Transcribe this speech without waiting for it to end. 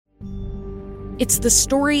It's the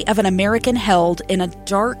story of an American held in a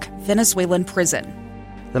dark Venezuelan prison.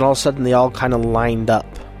 Then all of a sudden they all kind of lined up.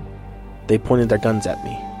 They pointed their guns at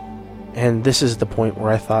me. And this is the point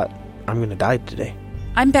where I thought, I'm going to die today.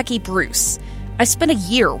 I'm Becky Bruce. I spent a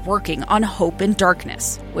year working on Hope in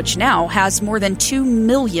Darkness, which now has more than 2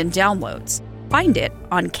 million downloads. Find it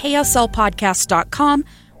on kslpodcast.com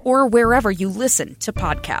or wherever you listen to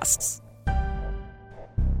podcasts.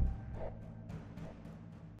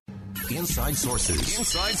 Inside Sources.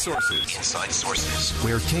 Inside Sources. Inside Sources.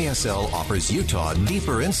 Where KSL offers Utah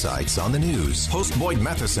deeper insights on the news. Host Boyd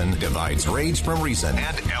Matheson divides rage from reason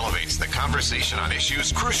and elevates the conversation on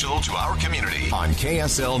issues crucial to our community. On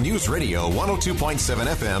KSL News Radio 102.7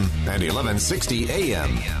 FM and 1160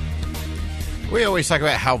 AM. We always talk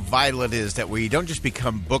about how vital it is that we don't just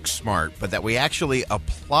become book smart, but that we actually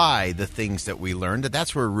apply the things that we learn,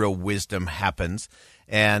 that's where real wisdom happens.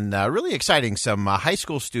 And really exciting, some high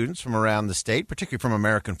school students from around the state, particularly from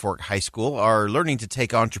American Fork High School, are learning to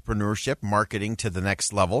take entrepreneurship, marketing to the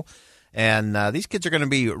next level. And these kids are going to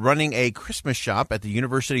be running a Christmas shop at the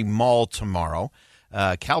University Mall tomorrow.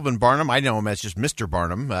 Calvin Barnum, I know him as just Mr.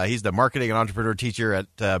 Barnum. He's the marketing and entrepreneur teacher at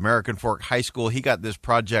American Fork High School. He got this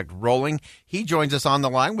project rolling. He joins us on the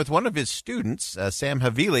line with one of his students, Sam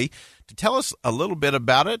Havili, to tell us a little bit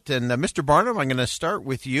about it. And Mr. Barnum, I'm going to start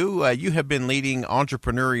with you. You have been leading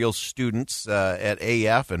entrepreneurial students at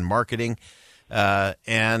AF and marketing,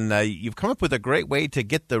 and you've come up with a great way to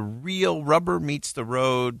get the real rubber meets the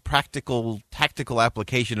road, practical, tactical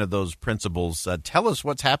application of those principles. Tell us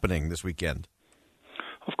what's happening this weekend.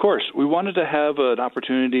 Of course. We wanted to have an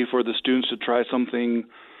opportunity for the students to try something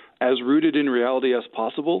as rooted in reality as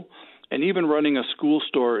possible. And even running a school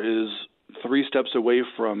store is 3 steps away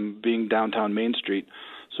from being downtown Main Street.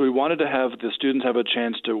 So we wanted to have the students have a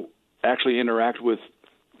chance to actually interact with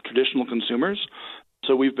traditional consumers.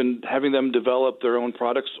 So we've been having them develop their own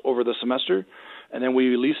products over the semester. And then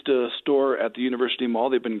we leased a store at the University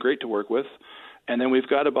Mall. They've been great to work with. And then we've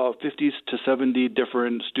got about 50 to 70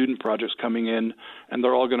 different student projects coming in, and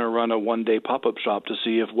they're all going to run a one-day pop-up shop to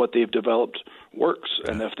see if what they've developed works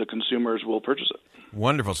and if the consumers will purchase it.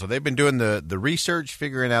 Wonderful. So they've been doing the research,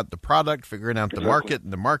 figuring out the product, figuring out the market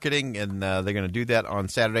and the marketing, and they're going to do that on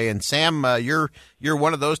Saturday. And Sam, you're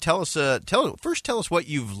one of those. Tell us what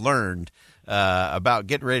you've learned about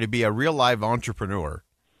getting ready to be a real live entrepreneur.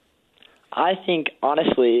 I think,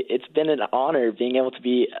 honestly, it's been an honor being able to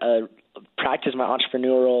be practice my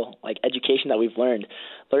entrepreneurial education that we've learned.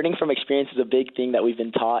 Learning from experience is a big thing that we've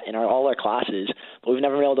been taught in all our classes, but we've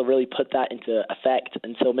never been able to really put that into effect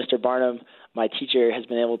until Mr. Barnum, my teacher, has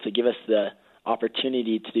been able to give us the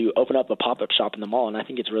opportunity to open up a pop-up shop in the mall, and I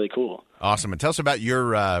think it's really cool. Awesome. And tell us about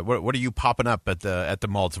your what are you popping up at the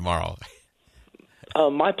mall tomorrow?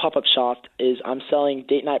 My pop-up shop is I'm selling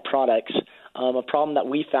date night products. A problem that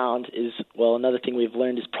we found is, another thing we've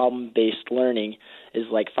learned is problem-based learning, is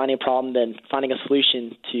finding a problem, then finding a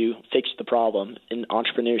solution to fix the problem in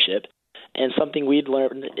entrepreneurship. And something we'd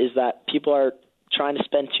learned is that people are trying to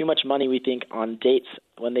spend too much money, we think, on dates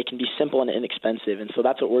when they can be simple and inexpensive. And so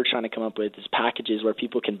that's what we're trying to come up with, is packages where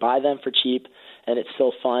people can buy them for cheap and it's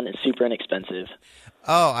still fun and super inexpensive.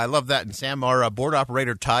 Oh, I love that. And Sam, our board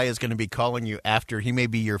operator, Ty, is going to be calling you after. He may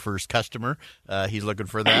be your first customer. He's looking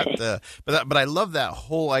for that. But I love that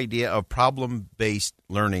whole idea of problem-based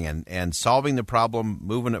learning and solving the problem,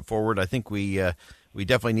 moving it forward. I think we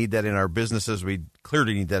definitely need that in our businesses. We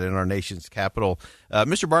clearly need that in our nation's capital.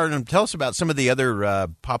 Mr. Barnum, tell us about some of the other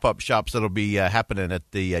pop-up shops that will be happening at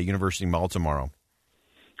the University Mall tomorrow.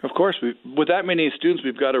 Of course. With that many students,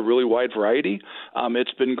 we've got a really wide variety.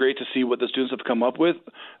 It's been great to see what the students have come up with,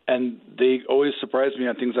 and they always surprise me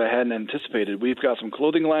on things I hadn't anticipated. We've got some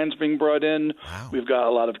clothing lines being brought in. Wow. We've got a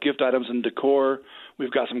lot of gift items and decor. We've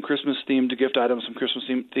got some Christmas-themed gift items, some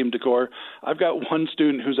Christmas-themed decor. I've got one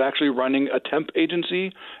student who's actually running a temp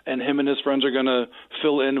agency, and him and his friends are going to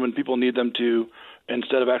fill in when people need them to.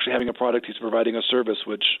 Instead of actually having a product, he's providing a service,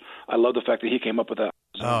 which I love the fact that he came up with that.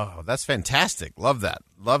 So. Oh, that's fantastic. Love that.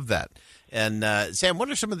 Love that. And Sam, what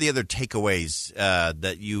are some of the other takeaways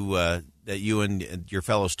that you and your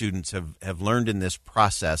fellow students have learned in this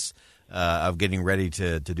process of getting ready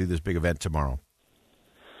to do this big event tomorrow?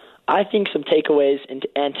 I think some takeaways and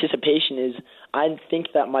anticipation is I think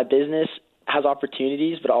that my business has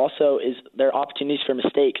opportunities, but also there are opportunities for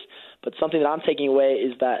mistakes. But something that I'm taking away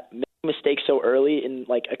is that making mistakes so early in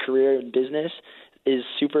a career in business is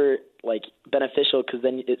super beneficial, because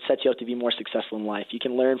then it sets you up to be more successful in life. You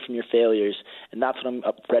can learn from your failures, and that's what I'm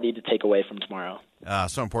ready to take away from tomorrow.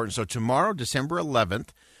 So important. So tomorrow, December 11th,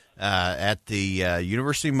 at the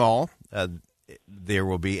University Mall, there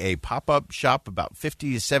will be a pop-up shop. About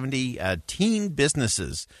 50 to 70 teen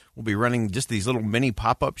businesses will be running just these little mini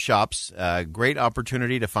pop-up shops. Great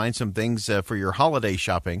opportunity to find some things for your holiday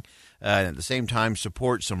shopping. And at the same time,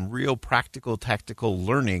 support some real practical, tactical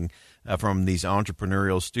learning from these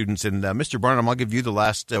entrepreneurial students. And Mr. Barnum, I'll give you the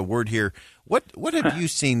last word here. What have you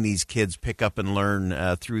seen these kids pick up and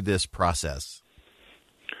learn through this process?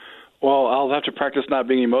 Well, I'll have to practice not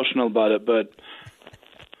being emotional about it, but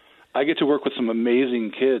I get to work with some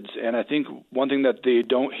amazing kids, and I think one thing that they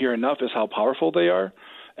don't hear enough is how powerful they are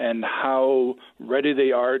and how ready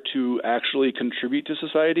they are to actually contribute to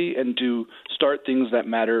society and to start things that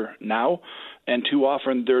matter now. And too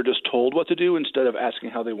often they're just told what to do instead of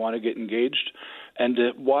asking how they want to get engaged. And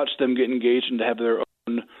to watch them get engaged and to have their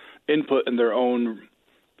own input and their own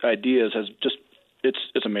ideas has just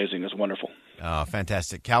it's amazing. It's wonderful.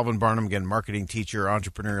 Fantastic. Calvin Barnum, again, marketing teacher,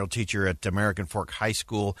 entrepreneurial teacher at American Fork High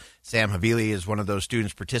School. Sam Havili is one of those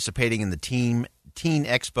students participating in the Teen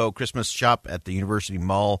Expo Christmas Shop at the University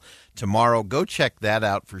Mall tomorrow. Go check that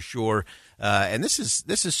out for sure. And this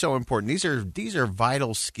is so important. These are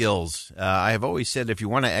vital skills. I have always said if you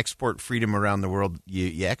want to export freedom around the world,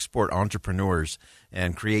 you export entrepreneurs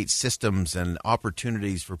and create systems and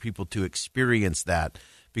opportunities for people to experience that,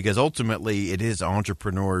 because ultimately it is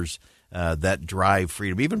entrepreneurs that drive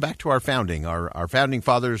freedom. Even back to our founding. Our founding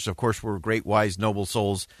fathers, of course, were great, wise, noble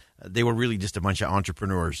souls. They were really just a bunch of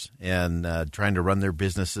entrepreneurs and trying to run their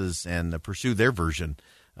businesses and pursue their version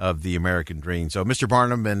of the American dream. So, Mr.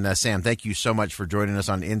 Barnum and Sam, thank you so much for joining us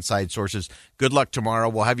on Inside Sources. Good luck tomorrow.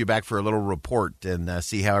 We'll have you back for a little report and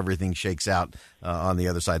see how everything shakes out on the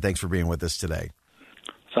other side. Thanks for being with us today.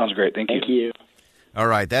 Sounds great. Thank you. Thank you. All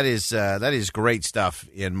right, that is great stuff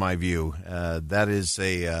in my view. That is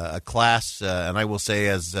a class, and I will say,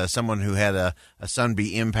 as someone who had a son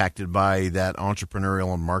be impacted by that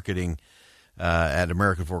entrepreneurial and marketing at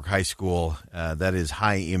American Fork High School, that is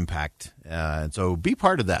high impact. And so be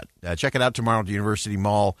part of that. Check it out tomorrow at the University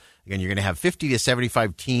Mall. Again, you're going to have 50 to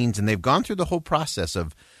 75 teens, and they've gone through the whole process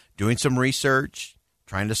of doing some research,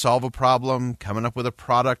 trying to solve a problem, coming up with a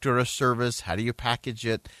product or a service. How do you package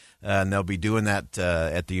it? And they'll be doing that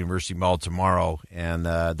at the University Mall tomorrow. And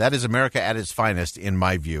that is America at its finest, in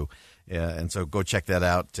my view. And so go check that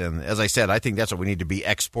out. And as I said, I think that's what we need to be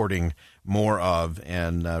exporting more of,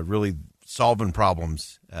 and really solving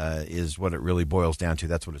problems is what it really boils down to.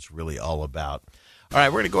 That's what it's really all about. All right,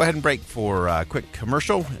 we're going to go ahead and break for a quick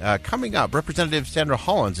commercial. Coming up, Representative Sandra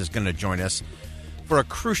Hollins is going to join us for a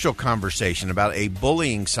crucial conversation about a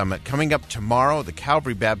bullying summit coming up tomorrow at the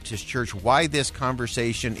Calvary Baptist Church. Why this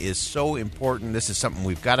conversation is so important. This is something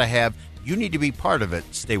we've got to have. You need to be part of it.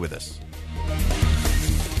 Stay with us.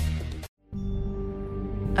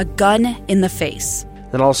 A gun in the face.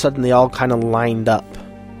 Then all of a sudden they all kind of lined up.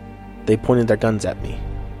 They pointed their guns at me.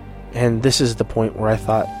 And this is the point where I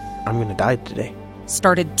thought, I'm going to die today.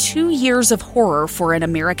 Started 2 years of horror for an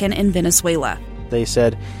American in Venezuela. They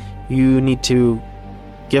said, you need to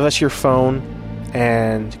give us your phone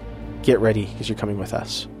and get ready because you're coming with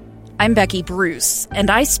us. I'm Becky Bruce, and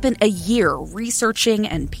I spent a year researching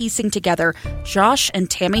and piecing together Josh and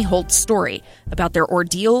Tammy Holt's story about their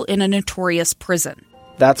ordeal in a notorious prison.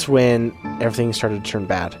 That's when everything started to turn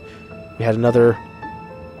bad. We had another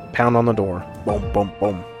pound on the door. Boom, boom,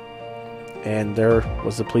 boom. And there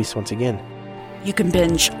was the police once again. You can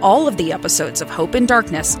binge all of the episodes of Hope in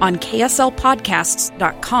Darkness on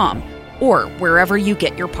KSLPodcasts.com or wherever you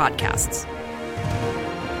get your podcasts.